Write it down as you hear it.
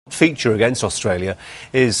Feature against Australia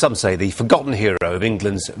is, some say, the forgotten hero of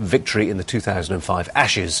England's victory in the 2005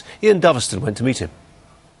 Ashes. Ian Doveston went to meet him.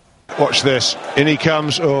 Watch this. In he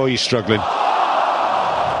comes. Oh, he's struggling.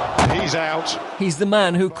 He's out. He's the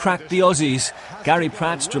man who cracked the Aussies. Gary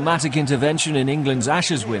Pratt's dramatic intervention in England's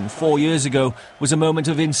Ashes win 4 years ago was a moment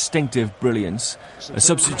of instinctive brilliance. A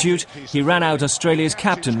substitute, he ran out Australia's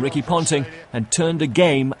captain, Ricky Ponting, and turned a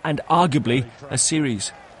game and arguably a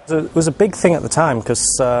series. It was a big thing at the time because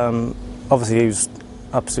obviously he was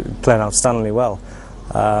absolutely playing outstandingly well,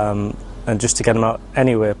 and just to get him out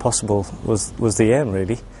anywhere possible was the aim,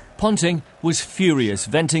 really. Ponting was furious,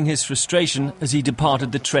 venting his frustration as he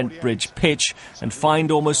departed the Trent Bridge pitch and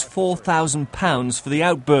fined almost £4,000 for the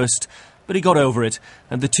outburst. But he got over it,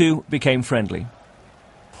 and the two became friendly.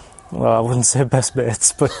 Well, I wouldn't say best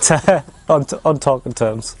mates, but on talking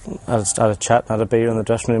terms. I had a chat, had a beer in the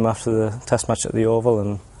dressing room after the test match at the Oval,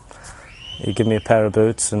 and he gave me a pair of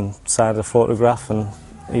boots and signed a photograph, and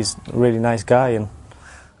he's a really nice guy. And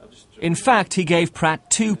in fact, he gave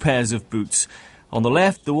Pratt 2 pairs of boots. On the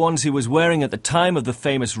left, the ones he was wearing at the time of the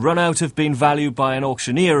famous run-out have been valued by an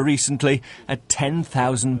auctioneer recently at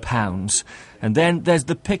 £10,000. And then there's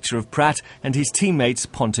the picture of Pratt and his teammates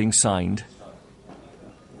Ponting signed.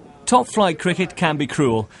 Top-flight cricket can be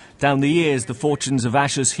cruel. Down the years, the fortunes of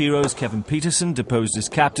Ashes heroes Kevin Pietersen, deposed as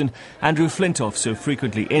captain, Andrew Flintoff, so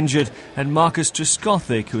frequently injured, and Marcus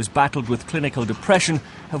Trescothick, who has battled with clinical depression,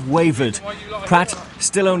 have wavered. Pratt,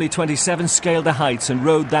 still only 27, scaled the heights and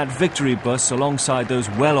rode that victory bus alongside those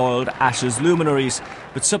well-oiled Ashes luminaries,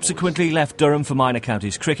 but subsequently left Durham for minor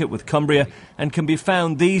counties cricket with Cumbria and can be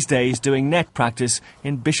found these days doing net practice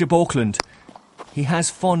in Bishop Auckland. He has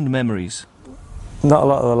fond memories. Not a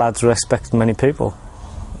lot of the lads were expecting many people,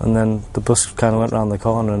 and then the bus kind of went round the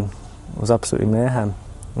corner and it was absolutely mayhem.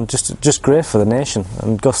 And just great for the nation,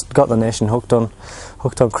 and got the nation hooked on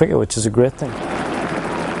cricket, which is a great thing.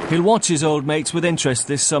 He'll watch his old mates with interest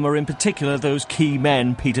this summer, in particular those key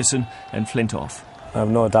men, Pietersen and Flintoff. I have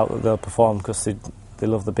no doubt that they'll perform because they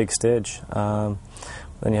love the big stage. Then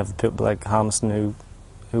you have the people like Harmison,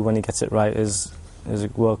 who when he gets it right is a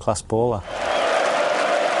world-class bowler.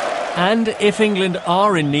 And if England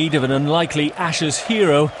are in need of an unlikely Ashes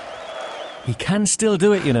hero, he can still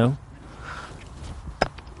do it, you know.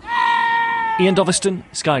 Ian Doveston,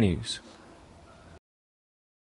 Sky News.